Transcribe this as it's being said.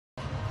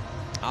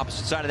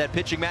Opposite side of that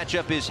pitching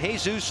matchup is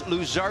Jesus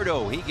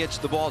Luzardo. He gets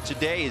the ball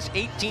today, his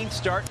 18th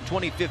start,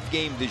 25th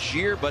game this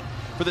year, but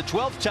for the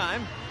 12th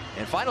time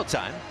and final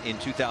time in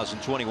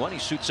 2021, he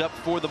suits up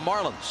for the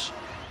Marlins.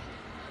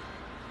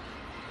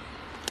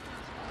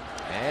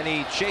 And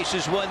he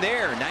chases one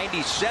there,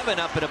 97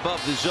 up and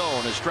above the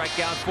zone. A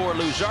strikeout for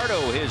Luzardo,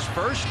 his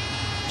first.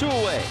 2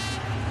 away.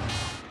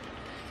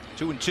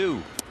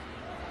 2-2.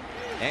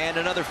 And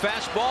another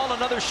fastball,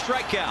 another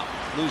strikeout.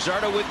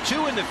 Luzardo with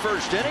 2 in the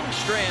first inning,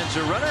 strands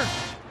a runner.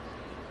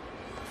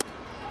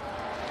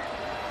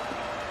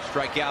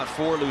 Strikeout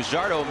for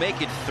Luzardo,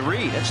 make it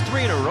 3. That's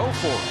 3 in a row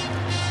for him.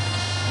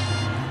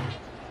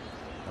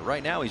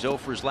 Right now he's 0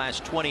 for his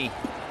last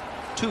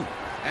 22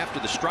 after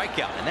the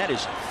strikeout, and that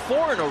is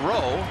 4 in a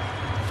row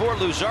for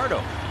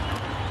Luzardo.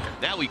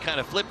 Now we kind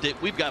of flipped it.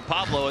 We've got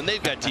Pablo and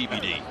they've got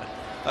TBD.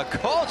 A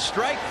called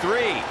strike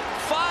 3.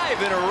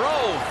 5 in a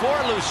row for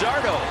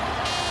Luzardo.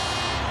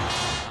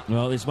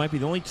 Well, this might be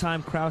the only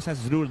time Krause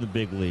has to do it in the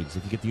big leagues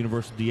if you get the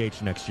universal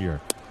DH next year.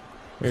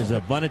 There's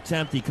a bunt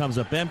attempt. He comes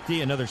up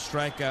empty. Another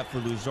strikeout for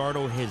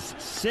Luzardo, his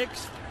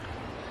 6th.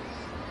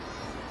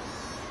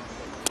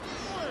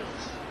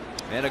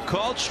 And a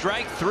called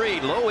strike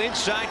 3, low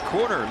inside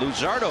corner.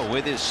 Luzardo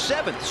with his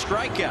 7th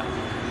strikeout.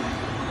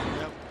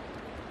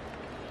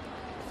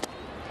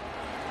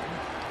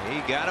 He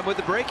got him with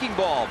the breaking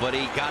ball, but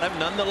he got him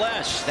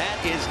nonetheless.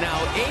 That is now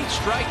 8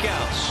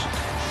 strikeouts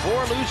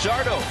for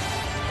Luzardo.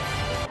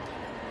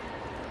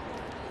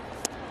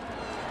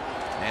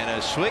 And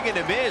a swing and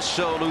a miss,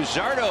 so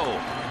Luzardo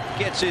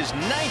gets his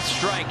 9th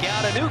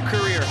strikeout, a new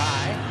career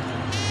high,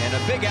 and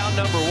a big out,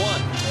 number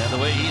 1. And the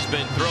way he's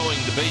been throwing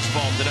the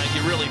baseball tonight,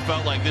 you really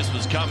felt like this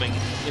was coming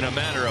in a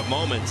matter of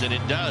moments, and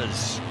it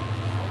does.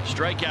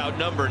 Strikeout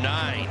number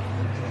 9.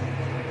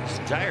 His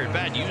tired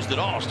bat used it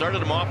all.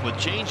 Started him off with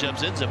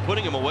changeups, ends up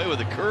putting him away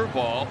with a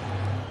curveball.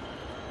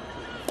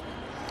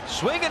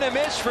 Swing and a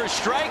miss for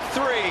strike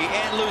 3,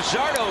 and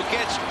Luzardo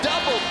gets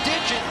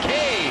double-digit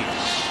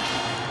Ks.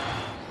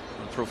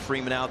 Throw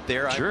Freeman out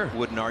there. Sure. I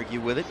wouldn't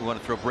argue with it. You want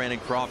to throw Brandon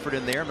Crawford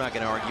in there? I'm not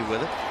going to argue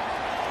with it.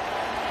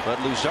 But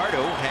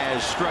Luzardo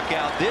has struck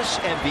out this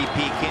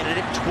MVP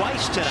candidate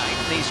twice tonight,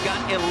 and he's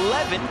got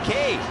 11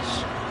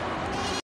 Ks.